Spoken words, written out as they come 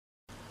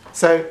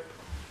So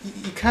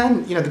you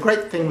can, the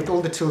great thing with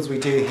all the tools we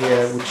do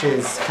here, which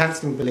is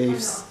cancelling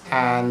beliefs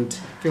and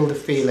field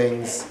of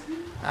feelings,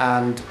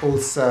 and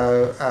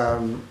also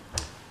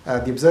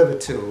the observer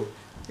tool,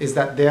 is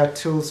that they are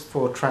tools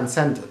for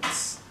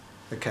transcendence.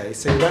 Okay,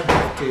 so you don't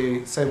have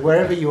to. So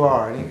wherever you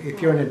are,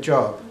 if you're in a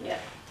job,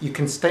 you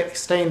can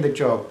stay in the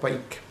job, but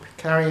you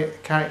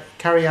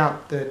carry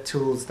out the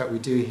tools that we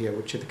do here,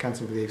 which are the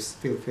cancelling beliefs,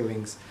 field of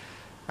feelings,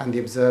 and the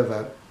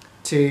observer,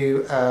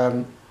 to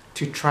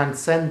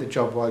transcend the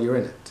job while you're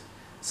in it.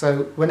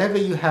 So whenever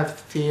you have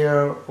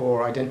fear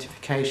or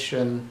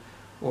identification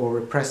or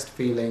repressed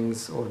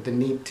feelings or the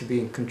need to be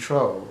in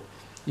control,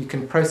 you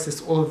can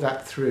process all of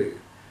that through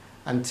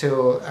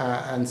until,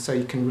 and so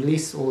you can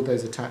release all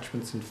those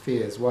attachments and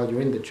fears while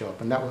you're in the job,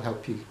 and that will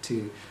help you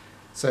to,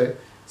 so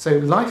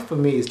life for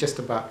me is just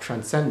about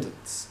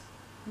transcendence.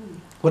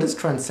 What does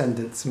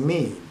transcendence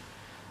mean?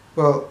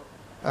 Well,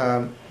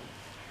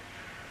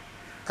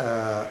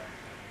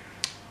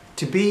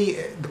 to be,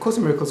 the Course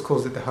in Miracles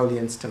calls it the holy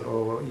instant,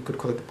 or you could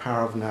call it the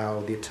power of now,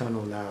 or the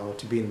eternal now, or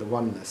to be in the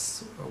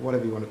oneness, or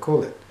whatever you want to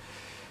call it.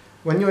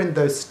 When you're in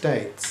those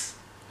states,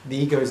 the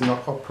ego is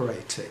not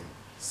operating.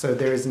 So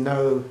there is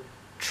no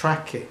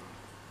tracking,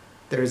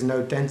 there is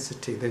no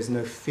density, there's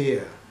no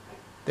fear,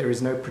 there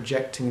is no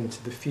projecting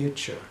into the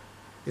future.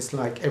 It's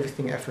like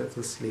everything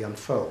effortlessly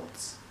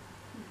unfolds.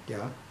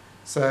 Yeah?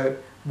 So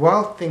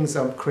while things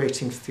are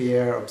creating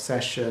fear,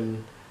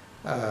 obsession,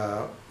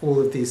 all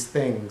of these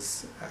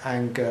things,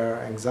 anger,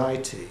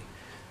 anxiety,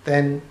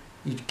 then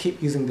you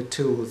keep using the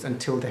tools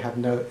until they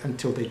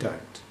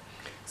don't.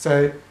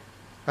 So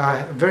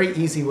a very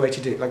easy way to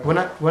do it. Like when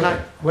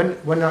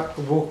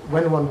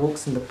one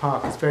walks in the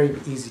park, it's very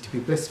easy to be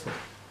blissful.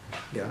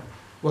 Yeah.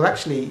 Well,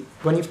 actually,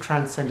 when you've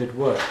transcended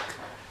work,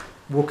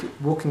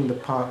 walking in the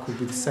park will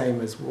be the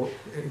same as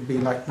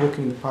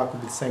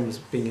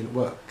being in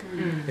work.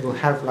 It'll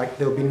have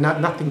there'll be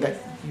nothing that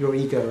your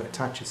ego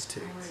attaches to.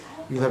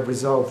 You'll have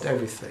resolved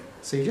everything.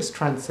 So you just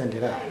transcend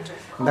it out,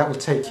 and that will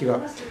take you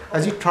up.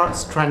 As you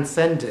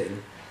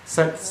transcending,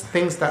 so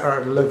things that are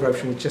at a low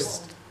vibration will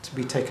just to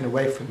be taken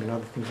away from you, and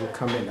other things will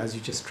come in as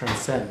you just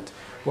transcend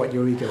what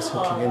your ego is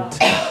hooking into.